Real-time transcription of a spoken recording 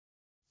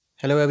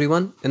Hello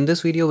everyone, in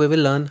this video we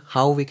will learn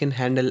how we can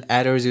handle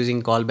errors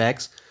using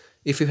callbacks.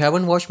 If you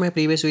haven't watched my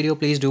previous video,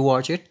 please do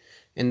watch it.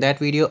 In that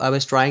video I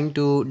was trying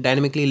to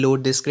dynamically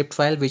load this script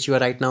file which you are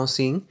right now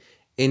seeing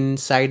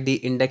inside the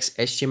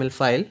index.html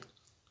file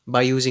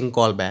by using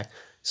callback.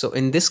 So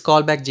in this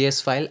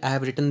callback.js file I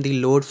have written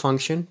the load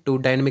function to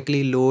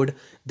dynamically load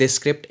this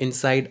script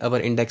inside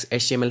our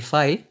index.html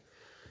file,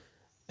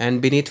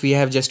 and beneath we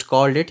have just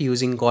called it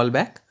using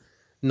callback.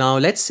 Now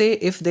let's say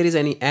if there is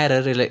any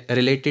error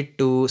related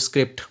to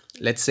script,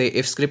 let's say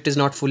if script is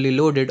not fully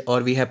loaded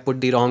or we have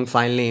put the wrong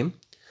file name,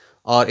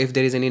 or if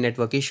there is any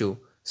network issue.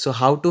 So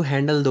how to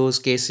handle those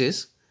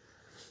cases?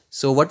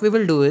 So what we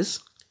will do is,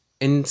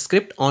 in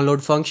script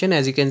onload function,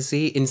 as you can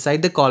see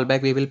inside the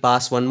callback, we will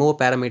pass one more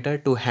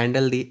parameter to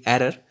handle the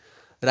error.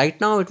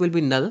 Right now it will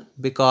be null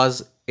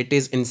because it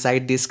is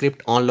inside the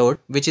script onload,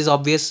 which is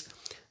obvious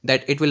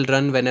that it will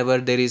run whenever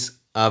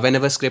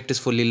whenever script is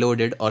fully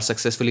loaded or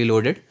successfully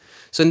loaded.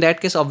 So in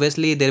that case,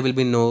 obviously there will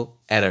be no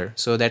error.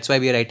 So that's why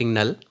we are writing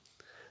null.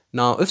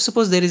 Now, if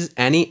suppose there is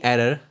any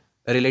error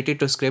related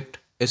to script,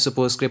 if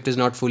suppose script is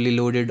not fully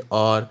loaded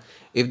or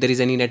if there is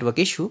any network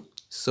issue,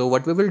 so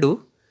what we will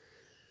do,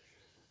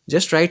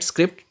 just write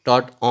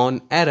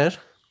script.onError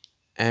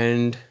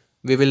and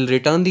we will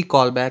return the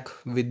callback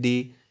with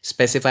the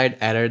specified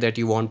error that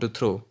you want to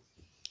throw.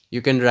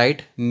 You can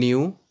write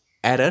new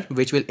error,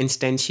 which will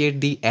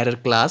instantiate the error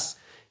class.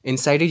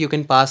 Inside it you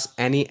can pass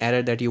any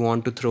error that you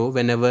want to throw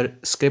whenever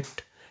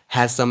script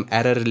has some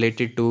error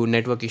related to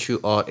network issue,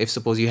 or if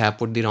suppose you have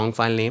put the wrong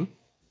file name.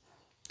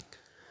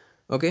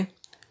 Okay,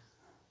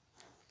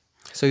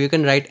 so you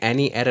can write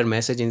any error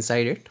message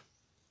inside it.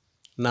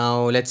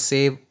 Now let's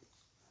save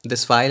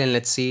this file and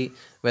let's see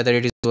whether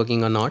it is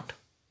working or not.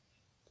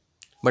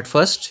 But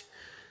first,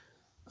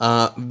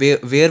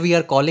 where we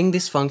are calling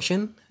this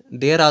function,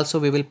 there also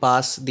we will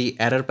pass the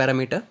error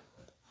parameter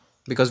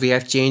because we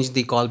have changed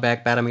the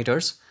callback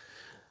parameters.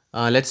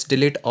 Let's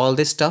delete all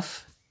this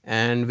stuff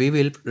and we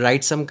will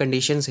write some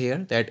conditions here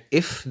that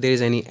if there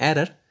is any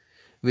error,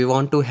 we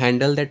want to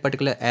handle that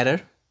particular error.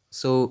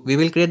 So we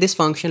will create this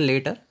function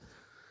later,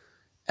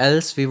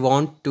 else we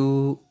want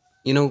to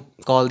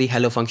call the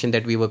hello function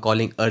that we were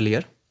calling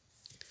earlier.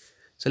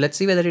 So let's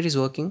see whether it is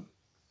working.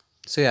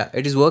 So yeah,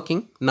 it is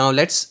working. Now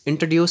let's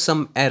introduce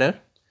some error.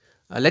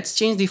 Let's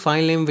change the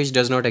file name which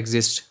does not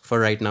exist for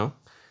right now.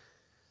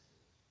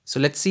 So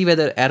let's see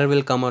whether error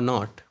will come or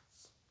not.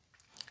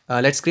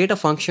 Let's create a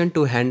function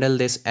to handle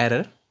this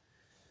error.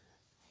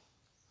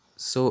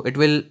 So it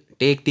will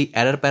take the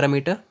error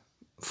parameter.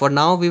 For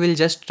now, we will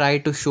just try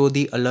to show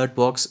the alert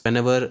box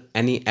whenever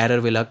any error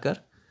will occur.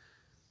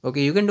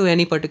 Okay, you can do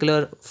any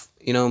particular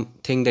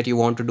thing that you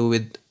want to do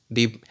with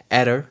the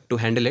error to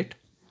handle it.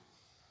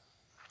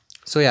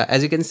 So yeah,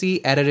 as you can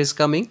see, error is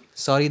coming.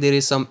 Sorry, there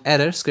is some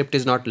error, script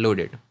is not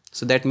loaded.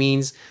 So that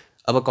means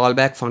our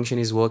callback function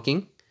is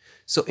working.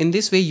 So in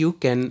this way, you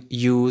can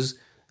use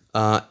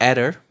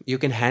you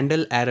can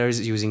handle errors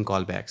using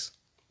callbacks.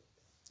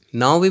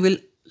 Now we will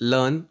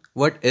learn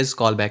what is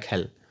callback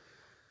hell.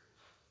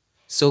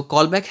 So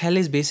callback hell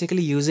is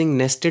basically using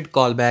nested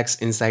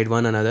callbacks inside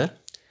one another,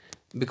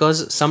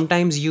 because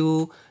sometimes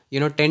you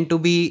tend to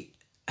be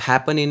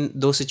happen in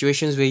those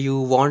situations where you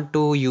want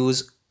to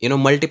use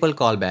multiple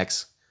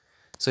callbacks.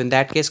 So in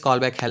that case,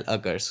 callback hell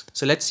occurs.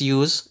 So let's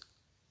use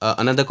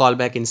another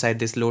callback inside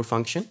this load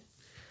function.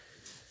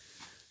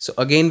 So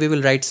again, we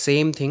will write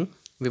same thing.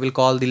 We will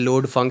call the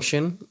load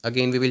function.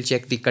 Again, we will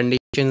check the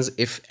conditions.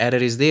 If error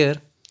is there,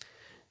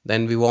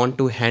 then we want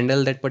to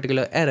handle that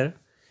particular error.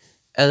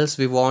 Else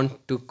we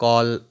want to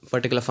call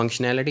particular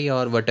functionality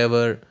or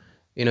whatever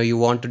you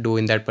want to do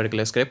in that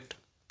particular script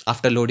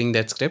after loading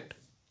that script.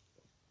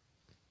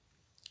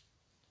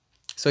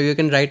 So you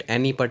can write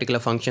any particular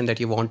function that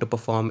you want to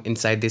perform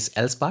inside this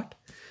else part.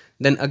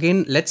 Then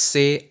again, let's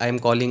say I am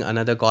calling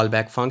another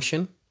callback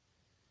function.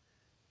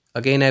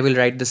 Again, I will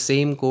write the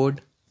same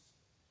code.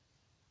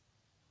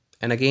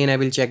 And again, I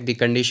will check the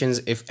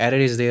conditions. If error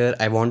is there,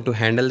 I want to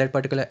handle that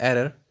particular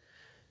error.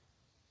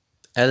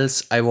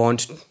 Else I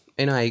want,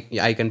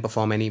 I can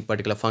perform any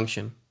particular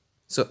function.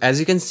 So as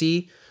you can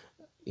see,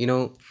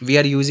 we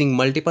are using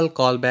multiple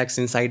callbacks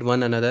inside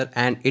one another,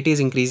 and it is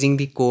increasing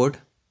the code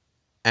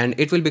and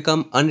it will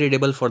become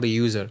unreadable for the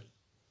user.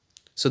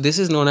 So this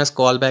is known as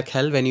callback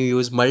hell, when you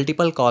use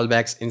multiple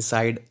callbacks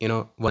inside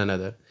one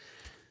another.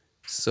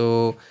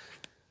 So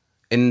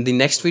in the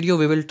next video,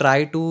 we will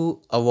try to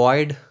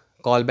avoid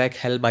callback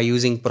hell by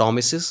using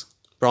promises.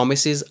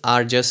 Promises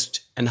are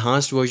just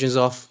enhanced versions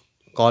of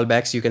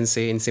callbacks, you can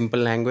say in simple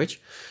language.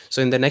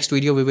 So in the next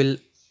video, we will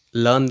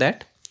learn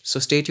that. So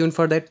stay tuned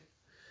for that.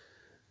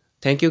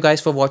 Thank you guys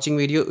for watching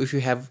video. If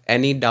you have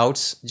any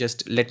doubts,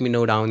 just let me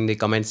know down in the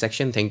comment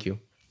section. Thank you.